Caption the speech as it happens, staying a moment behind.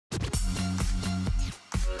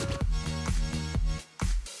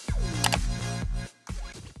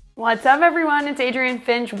What's up everyone, it's Adrienne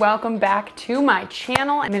Finch. Welcome back to my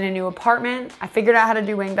channel. I'm in a new apartment. I figured out how to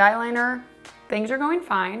do winged eyeliner. Things are going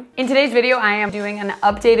fine. In today's video, I am doing an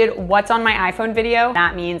updated what's on my iPhone video.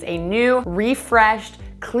 That means a new, refreshed,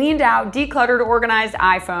 cleaned out, decluttered, organized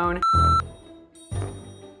iPhone.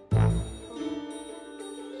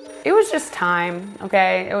 It was just time,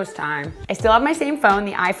 okay? It was time. I still have my same phone,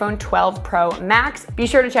 the iPhone 12 Pro Max. Be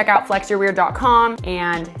sure to check out flexyourweird.com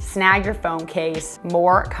and snag your phone case.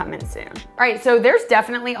 More coming soon. All right, so there's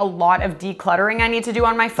definitely a lot of decluttering I need to do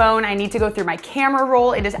on my phone. I need to go through my camera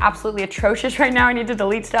roll. It is absolutely atrocious right now. I need to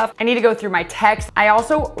delete stuff. I need to go through my text. I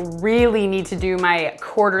also really need to do my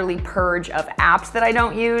quarterly purge of apps that I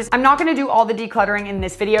don't use. I'm not gonna do all the decluttering in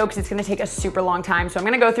this video because it's gonna take a super long time. So I'm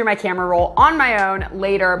gonna go through my camera roll on my own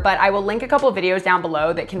later, but I will link a couple of videos down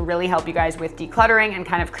below that can really help you guys with decluttering and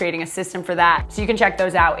kind of creating a system for that. So you can check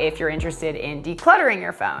those out if you're interested in decluttering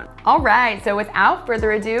your phone. All right, so without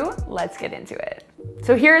further ado, let's get into it.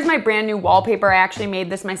 So here is my brand new wallpaper. I actually made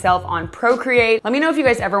this myself on Procreate. Let me know if you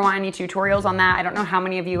guys ever want any tutorials on that. I don't know how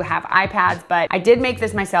many of you have iPads, but I did make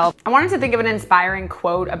this myself. I wanted to think of an inspiring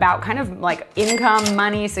quote about kind of like income,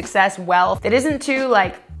 money, success, wealth. It isn't too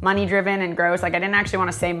like money driven and gross. Like I didn't actually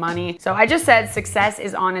want to say money. So I just said success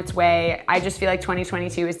is on its way. I just feel like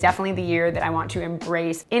 2022 is definitely the year that I want to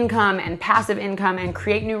embrace income and passive income and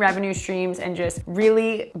create new revenue streams and just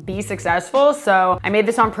really be successful. So I made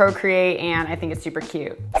this on Procreate and I think it's super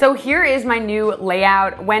cute. So here is my new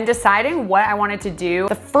layout. When deciding what I wanted to do,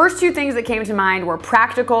 the first two things that came to mind were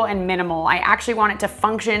practical and minimal. I actually want it to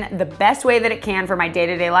function the best way that it can for my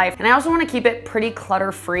day-to-day life. And I also want to keep it pretty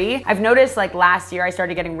clutter-free. I've noticed like last year I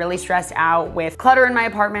started getting really stressed out with clutter in my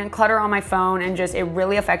apartment, clutter on my phone, and just it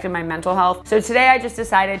really affected my mental health. So today I just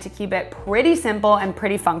decided to keep it pretty simple and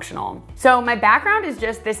pretty functional. So my background is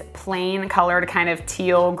just this plain colored kind of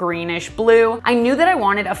teal greenish blue. I knew that I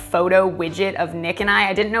wanted a photo widget of Nick and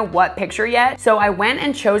I didn't know what picture yet. So I went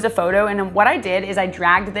and chose a photo, and what I did is I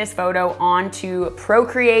dragged this photo onto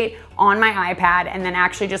Procreate on my iPad and then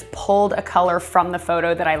actually just pulled a color from the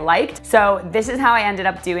photo that I liked. So this is how I ended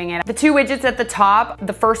up doing it. The two widgets at the top,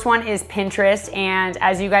 the first one is Pinterest, and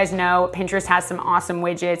as you guys know, Pinterest has some awesome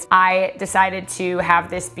widgets. I decided to have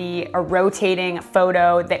this be a rotating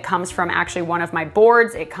photo that comes from actually one of my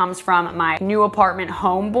boards. It comes from my new apartment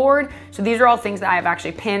home board. So these are all things that I've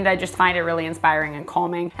actually pinned. I just find it really inspiring and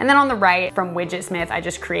calming. And then on the right from Widgetsmith, I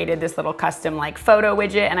just created this little custom like photo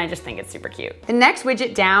widget and I just think it's super cute. The next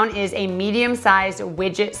widget down is a medium-sized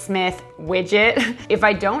Widgetsmith widget. If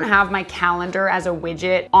I don't have my calendar as a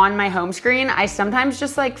widget on my home screen, I sometimes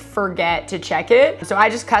just like forget to check it. So I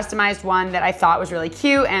just customized one that I thought was really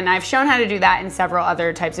cute, and I've shown how to do that in several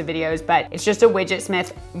other types of videos, but it's just a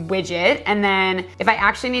Widgetsmith widget. And then if I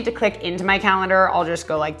actually need to click into my calendar, I'll just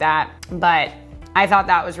go like that. But I thought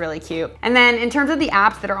that was really cute. And then in terms of the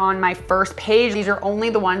apps that are on my first page, these are only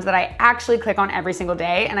the ones that I actually click on every single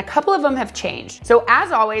day, and a couple of them have changed. So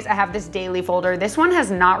as always, I have this daily folder. This one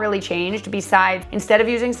has not really changed, besides instead of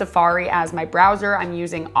using Safari as my browser, I'm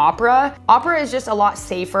using Opera. Opera is just a lot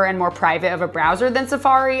safer and more private of a browser than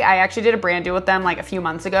Safari. I actually did a brand deal with them like a few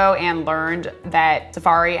months ago and learned that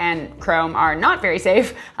Safari and Chrome are not very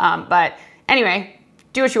safe. But anyway,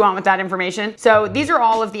 do what you want with that information. So these are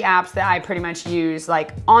all of the apps that I pretty much use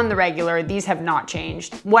like on the regular. These have not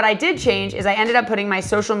changed. What I did change is I ended up putting my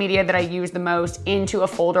social media that I use the most into a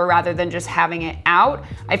folder rather than just having it out.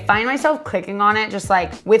 I find myself clicking on it just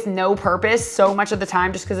like with no purpose so much of the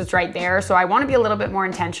time just because it's right there. So I want to be a little bit more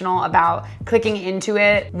intentional about clicking into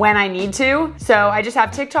it when I need to. So I just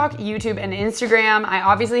have TikTok, YouTube, and Instagram. I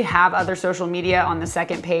obviously have other social media on the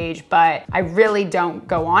second page, but I really don't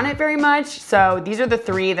go on it very much. So these are the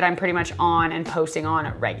three that I'm pretty much on and posting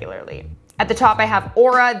on regularly. At the top, I have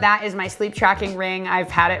Aura. That is my sleep tracking ring. I've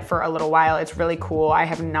had it for a little while. It's really cool. I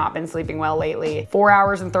have not been sleeping well lately. 4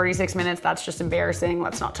 hours and 36 minutes. That's just embarrassing.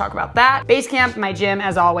 Let's not talk about that. Basecamp, my gym,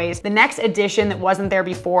 as always. The next addition that wasn't there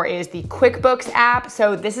before is the QuickBooks app.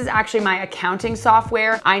 So this is actually my accounting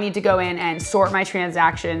software. I need to go in and sort my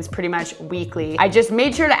transactions pretty much weekly. I just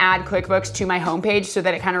made sure to add QuickBooks to my homepage so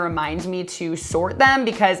that it kind of reminds me to sort them,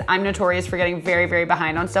 because I'm notorious for getting very, very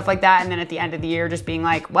behind on stuff like that. And then at the end of the year, just being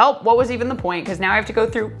like, well, what was even the point? Because now I have to go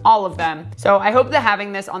through all of them. So I hope that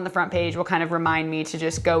having this on the front page will kind of remind me to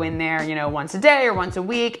just go in there, you know, once a day or once a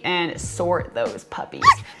week and sort those puppies.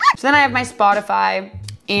 So then I have my Spotify,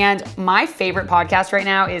 And my favorite podcast right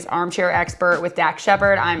now is Armchair Expert with Dax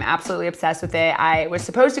Shepard. I'm absolutely obsessed with it. I was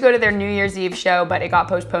supposed to go to their New Year's Eve show, but it got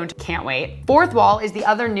postponed. Can't wait. Fourth Wall is the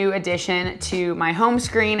other new addition to my home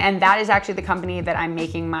screen, and that is actually the company that I'm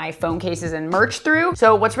making my phone cases and merch through.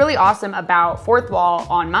 So what's really awesome about Fourth Wall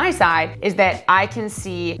on my side is that I can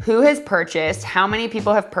see who has purchased, how many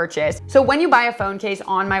people have purchased. So when you buy a phone case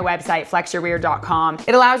on my website, flexyourweird.com,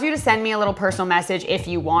 it allows you to send me a little personal message if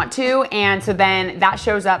you want to. And so then that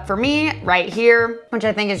shows up for me right here, which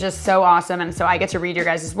I think is just so awesome. And so I get to read your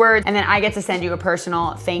guys' words, and then I get to send you a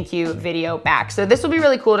personal thank you video back. So this will be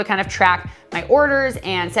really cool to kind of track my orders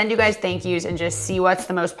and send you guys thank yous and just see what's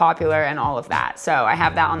the most popular and all of that. So I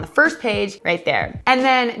have that on the first page right there. And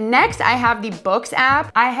then next I have the books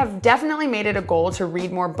app. I have definitely made it a goal to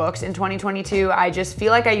read more books in 2022. I just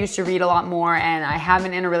feel like I used to read a lot more and I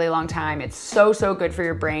haven't in a really long time. It's so good for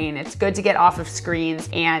your brain. It's good to get off of screens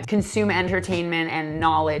and consume entertainment and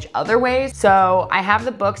knowledge other ways. So I have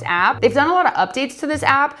the books app. They've done a lot of updates to this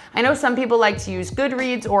app. I know some people like to use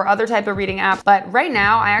Goodreads or other type of reading app, but right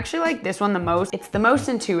now I actually like this one the most. It's the most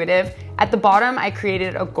intuitive. At the bottom, I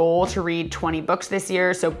created a goal to read 20 books this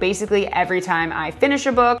year. So basically every time I finish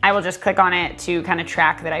a book, I will just click on it to kind of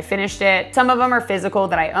track that I finished it. Some of them are physical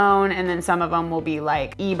that I own, and then some of them will be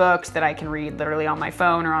like ebooks that I can read literally on my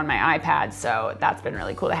phone or on my iPad. So that's been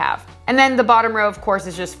really cool to have. And then the bottom row, of course,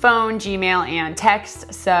 is just phone, Gmail, and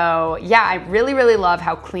text. So yeah, I really love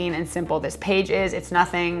how clean and simple this page is. It's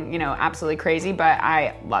nothing, absolutely crazy, but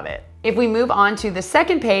I love it. If we move on to the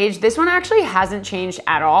second page, this one actually hasn't changed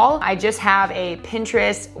at all. I just have a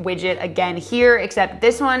Pinterest widget again here, except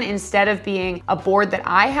this one, instead of being a board that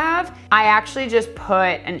I have, I actually just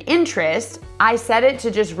put an interest. I set it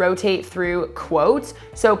to just rotate through quotes.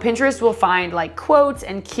 So Pinterest will find like quotes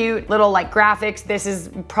and cute little like graphics. This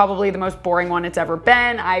is probably the most boring one it's ever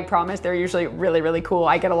been. I promise they're usually really cool.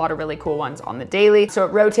 I get a lot of really cool ones on the daily. So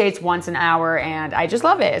it rotates once an hour and I just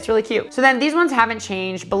love it. It's really cute. So then these ones haven't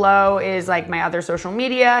changed. Below is like my other social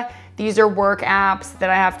media. These are work apps that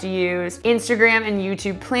I have to use. Instagram and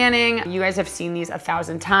YouTube planning. You guys have seen these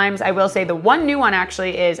 1,000 times. I will say the one new one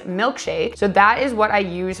actually is Milkshake. So that is what I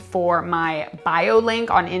use for my bio link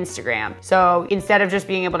on Instagram. So instead of just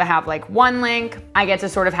being able to have like one link, I get to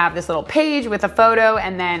sort of have this little page with a photo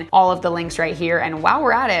and then all of the links right here. And while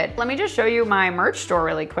we're at it, let me just show you my merch store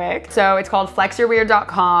really quick. So it's called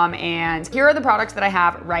flexyourweird.com, and here are the products that I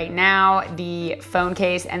have right now: the phone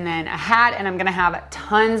case and then a hat, and I'm gonna have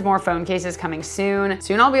tons more phone cases coming soon.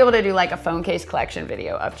 Soon I'll be able to do like a phone case collection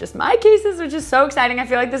video of just my cases, which is so exciting. I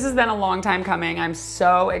feel like this has been a long time coming. I'm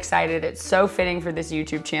so excited. It's so fitting for this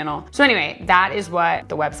YouTube channel. So anyway, that is what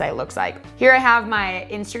the website looks like. Here I have my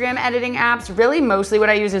Instagram editing apps. Really mostly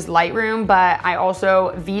what I use is Lightroom, but I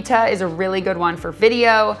also, Vita is a really good one for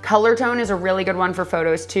video. Color Tone is a really good one for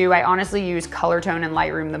photos too. I honestly use Color Tone and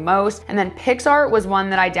Lightroom the most. And then PixArt was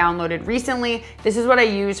one that I downloaded recently. This is what I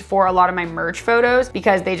use for a lot of my merch photos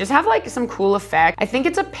because they just have like some cool effect. I think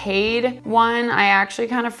it's a paid one. I actually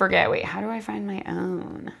kind of forget. Wait, how do I find my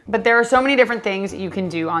own? But there are so many different things you can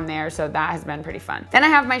do on there, so that has been pretty fun. Then I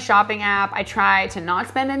have my shopping app. I try to not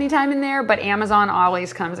spend any time in there, but Amazon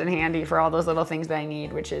always comes in handy for all those little things that I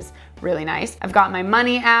need, which is really nice. I've got my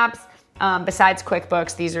money apps. Besides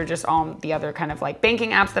QuickBooks, these are just all the other kind of like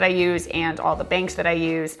banking apps that I use and all the banks that I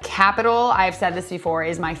use. Capital, I've said this before,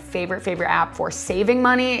 is my favorite app for saving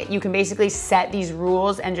money. You can basically set these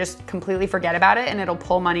rules and just completely forget about it, and it'll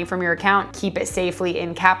pull money from your account, keep it safely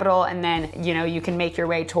in Capital, and then, you can make your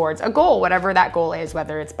way towards a goal, whatever that goal is,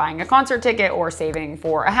 whether it's buying a concert ticket or saving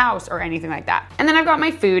for a house or anything like that. And then I've got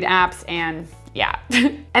my food apps, and yeah.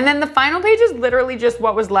 And then the final page is literally just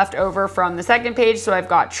what was left over from the second page. So I've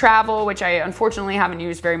got travel, which I unfortunately haven't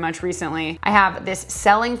used very much recently. I have this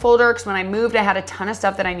selling folder because when I moved, I had a ton of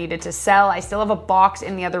stuff that I needed to sell. I still have a box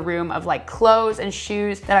in the other room of like clothes and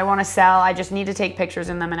shoes that I want to sell. I just need to take pictures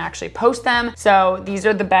in them and actually post them. So these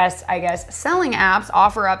are the best, I guess, selling apps.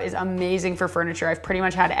 OfferUp is amazing for furniture. I've pretty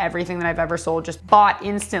much had everything that I've ever sold just bought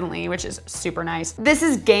instantly, which is super nice. This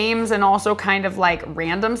is games and also kind of like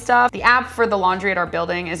random stuff. The app for the laundry at our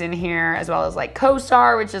building is in here, as well as like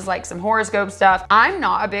CoStar, which is like some horoscope stuff. I'm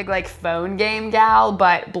not a big like phone game gal,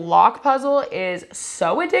 but Block Puzzle is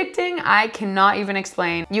so addicting. I cannot even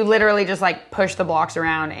explain. You literally just like push the blocks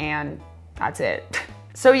around and that's it.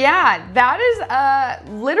 So yeah, that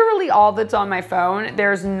is literally all that's on my phone.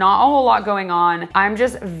 There's not a whole lot going on. I'm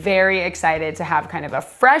just very excited to have kind of a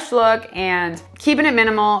fresh look, and keeping it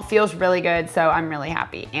minimal feels really good, so I'm really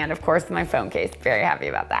happy. And of course, my phone case, very happy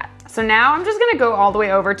about that. So now I'm just gonna go all the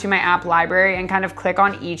way over to my app library and kind of click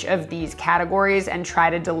on each of these categories and try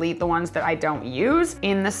to delete the ones that I don't use.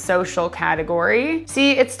 In the social category,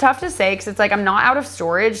 see, it's tough to say because it's like I'm not out of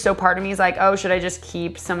storage, so part of me is like, oh, should I just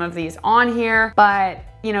keep some of these on here? But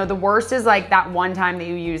you know, the worst is like that one time that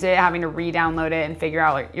you use it, having to re-download it and figure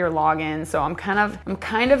out like your login. So I'm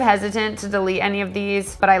kind of hesitant to delete any of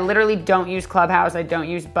these, but I literally don't use Clubhouse. I don't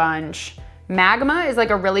use Bunch. Magma is like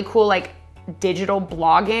a really cool like digital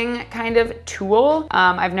blogging kind of tool.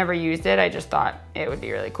 I've never used it. I just thought it would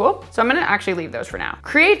be really cool. So I'm gonna actually leave those for now.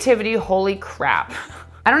 Creativity, holy crap.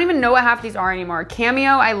 I don't even know what half these are anymore.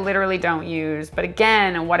 Cameo, I literally don't use. But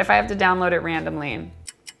again, what if I have to download it randomly?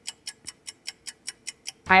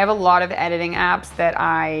 I have a lot of editing apps that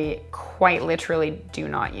I quite literally do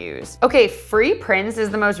not use. Okay, Free Prints is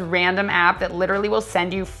the most random app that literally will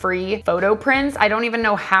send you free photo prints. I don't even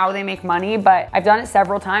know how they make money, but I've done it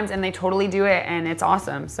several times and they totally do it and it's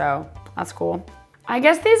awesome, so that's cool. I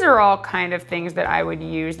guess these are all kind of things that I would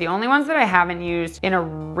use. The only ones that I haven't used in a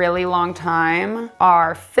really long time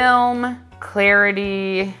are Film,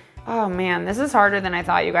 Clarity. Oh man, this is harder than I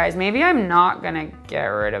thought, you guys. Maybe I'm not gonna get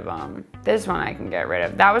rid of them. This one I can get rid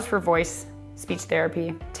of. That was for voice speech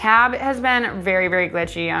therapy. Tab has been very, very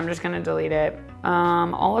glitchy. I'm just gonna delete it.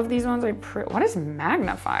 All of these ones what is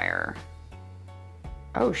magnifier?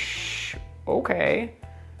 Oh, okay.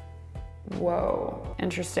 Whoa,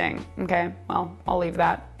 interesting. Okay, well, I'll leave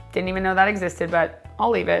that. Didn't even know that existed, but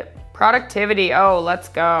I'll leave it. Productivity, oh, let's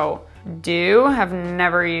go. Do, have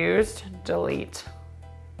never used, delete.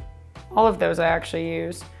 All of those I actually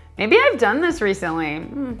used. Maybe I've done this recently.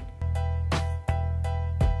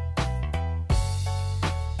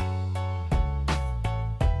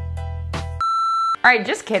 All right,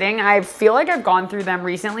 just kidding. I feel like I've gone through them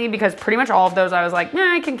recently because pretty much all of those I was like,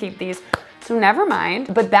 nah, I can keep these. So never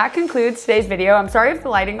mind. But that concludes today's video. I'm sorry if the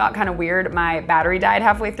lighting got kind of weird. My battery died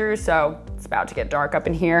halfway through, so it's about to get dark up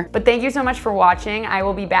in here. But thank you so much for watching. I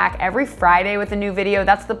will be back every Friday with a new video.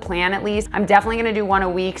 That's the plan, at least. I'm definitely gonna do one a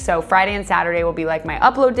week. So Friday and Saturday will be like my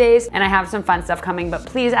upload days, and I have some fun stuff coming. But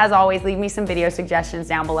please, as always, leave me some video suggestions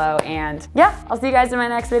down below. And yeah, I'll see you guys in my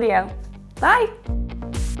next video. Bye.